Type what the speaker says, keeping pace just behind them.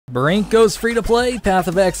Brink goes free to play, Path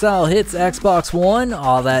of Exile hits Xbox One,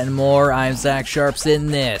 all that and more. I'm Zach Sharps, and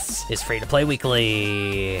this is Free to Play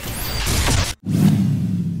Weekly.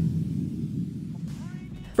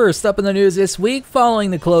 First up in the news this week, following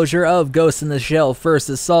the closure of Ghost in the Shell First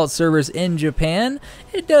Assault servers in Japan,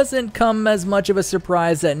 it doesn't come as much of a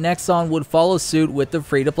surprise that Nexon would follow suit with the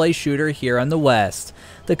free-to-play shooter here in the West.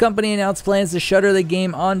 The company announced plans to shutter the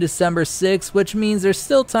game on December 6th, which means there's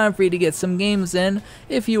still time for you to get some games in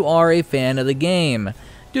if you are a fan of the game.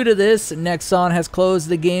 Due to this, Nexon has closed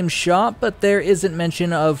the game's shop, but there isn't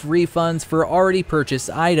mention of refunds for already purchased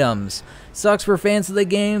items. Sucks for fans of the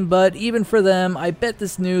game, but even for them, I bet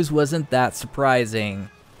this news wasn't that surprising.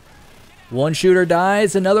 One shooter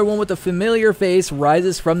dies, another one with a familiar face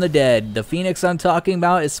rises from the dead. The Phoenix I'm talking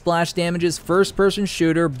about is Splash Damage's first-person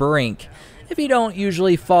shooter, Brink. If you don't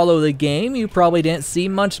usually follow the game, you probably didn't see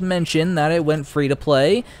much mention that it went free to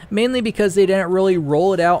play, mainly because they didn't really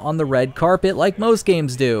roll it out on the red carpet like most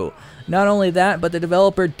games do. Not only that, but the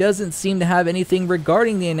developer doesn't seem to have anything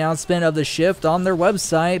regarding the announcement of the shift on their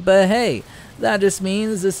website, but hey, that just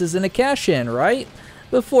means this isn't a cash-in, right?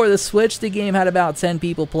 Before the Switch, the game had about 10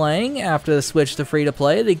 people playing. After the switch to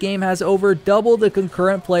free-to-play, the game has over double the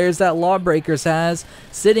concurrent players that Lawbreakers has,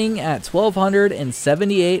 sitting at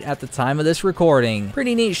 1,278 at the time of this recording.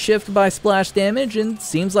 Pretty neat shift by Splash Damage, and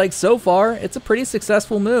seems like so far, it's a pretty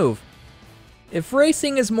successful move. If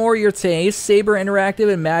racing is more your taste, Saber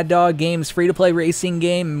Interactive and Mad Dog Games' free-to-play racing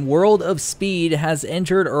game World of Speed has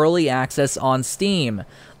entered early access on Steam.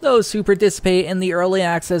 Those who participate in the early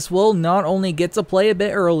access will not only get to play a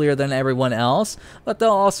bit earlier than everyone else, but they'll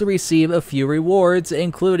also receive a few rewards,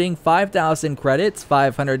 including 5,000 credits,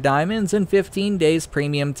 500 diamonds, and 15 days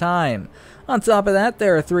premium time. On top of that,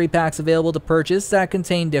 there are 3 packs available to purchase that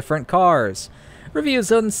contain different cars.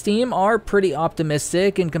 Reviews on Steam are pretty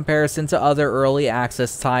optimistic in comparison to other early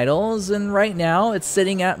access titles, and right now it's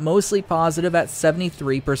sitting at mostly positive at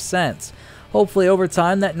 73%. Hopefully over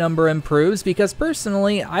time that number improves, because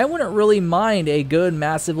personally I wouldn't really mind a good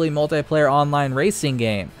massively multiplayer online racing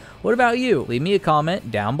game. What about you? Leave me a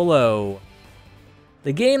comment down below.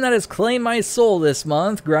 The game that has claimed my soul this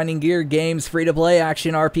month, Grinding Gear Games' free-to-play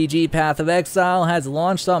action RPG Path of Exile, has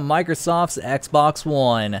launched on Microsoft's Xbox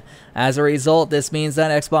One. As a result, this means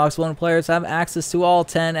that Xbox One players have access to all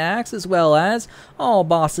 10 acts, as well as all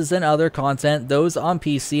bosses and other content those on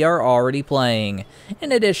PC are already playing.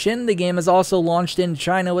 In addition, the game is also launched in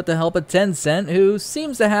China with the help of Tencent, who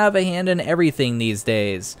seems to have a hand in everything these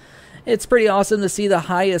days. It's pretty awesome to see the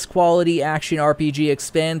highest quality action RPG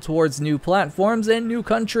expand towards new platforms and new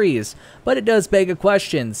countries, but it does beg a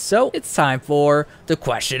question, so it's time for the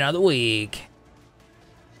question of the week.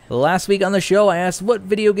 Last week on the show, I asked what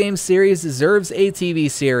video game series deserves a TV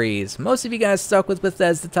series. Most of you guys stuck with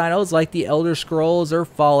Bethesda titles like The Elder Scrolls or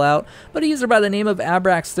Fallout, but a user by the name of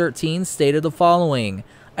Abrax13 stated the following: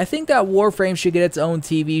 I think that Warframe should get its own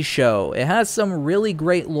TV show. It has some really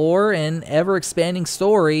great lore, an ever-expanding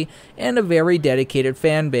story, and a very dedicated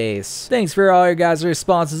fan base. Thanks for all your guys'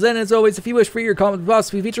 responses, and as always, if you wish for your comment to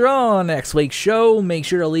possibly feature on next week's show, make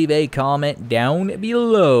sure to leave a comment down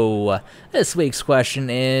below. This week's question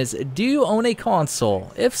is, do you own a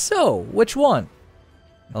console? If so, which one?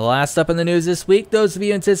 Last up in the news this week, those of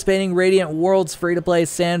you anticipating Radiant World's free-to-play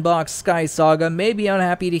sandbox SkySaga may be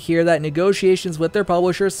unhappy to hear that negotiations with their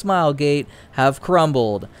publisher Smilegate have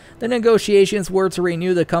crumbled. The negotiations were to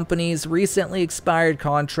renew the company's recently expired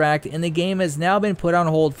contract, and the game has now been put on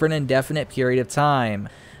hold for an indefinite period of time.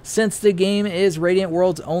 Since the game is Radiant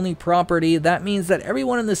World's only property, that means that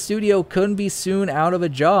everyone in the studio could be soon out of a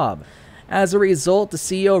job. As a result, the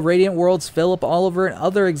CEO of Radiant Worlds, Philip Oliver, and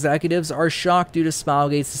other executives are shocked due to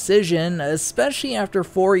Smilegate's decision, especially after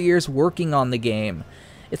 4 years working on the game.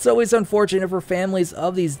 It's always unfortunate for families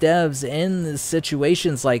of these devs in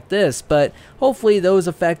situations like this, but hopefully those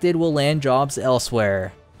affected will land jobs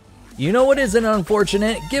elsewhere. You know what isn't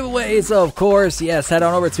unfortunate? Giveaways, of course. Yes, head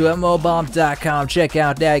on over to MMOBomb.com, check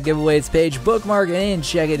out that giveaways page, bookmark it, and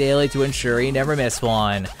check it daily to ensure you never miss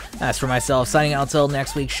one. As for myself, signing out until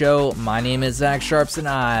next week's show, my name is Zach Sharps, and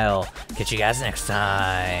I'll catch you guys next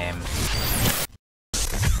time.